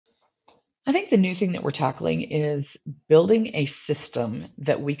I think the new thing that we're tackling is building a system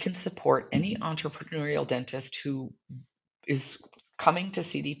that we can support any entrepreneurial dentist who is coming to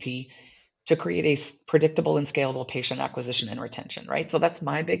CDP to create a predictable and scalable patient acquisition and retention, right? So that's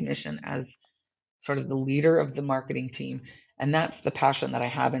my big mission as sort of the leader of the marketing team. And that's the passion that I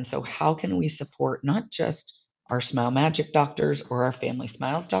have. And so, how can we support not just our Smile Magic doctors or our Family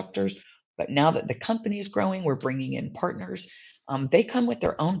Smiles doctors, but now that the company is growing, we're bringing in partners. They come with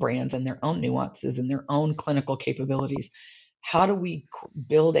their own brands and their own nuances and their own clinical capabilities. How do we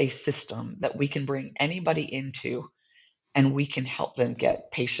build a system that we can bring anybody into and we can help them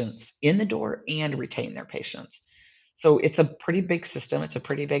get patients in the door and retain their patients? So it's a pretty big system. It's a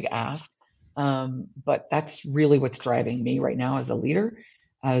pretty big ask. But that's really what's driving me right now as a leader.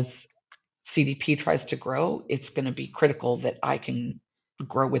 As CDP tries to grow, it's going to be critical that I can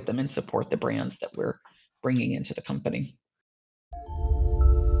grow with them and support the brands that we're bringing into the company.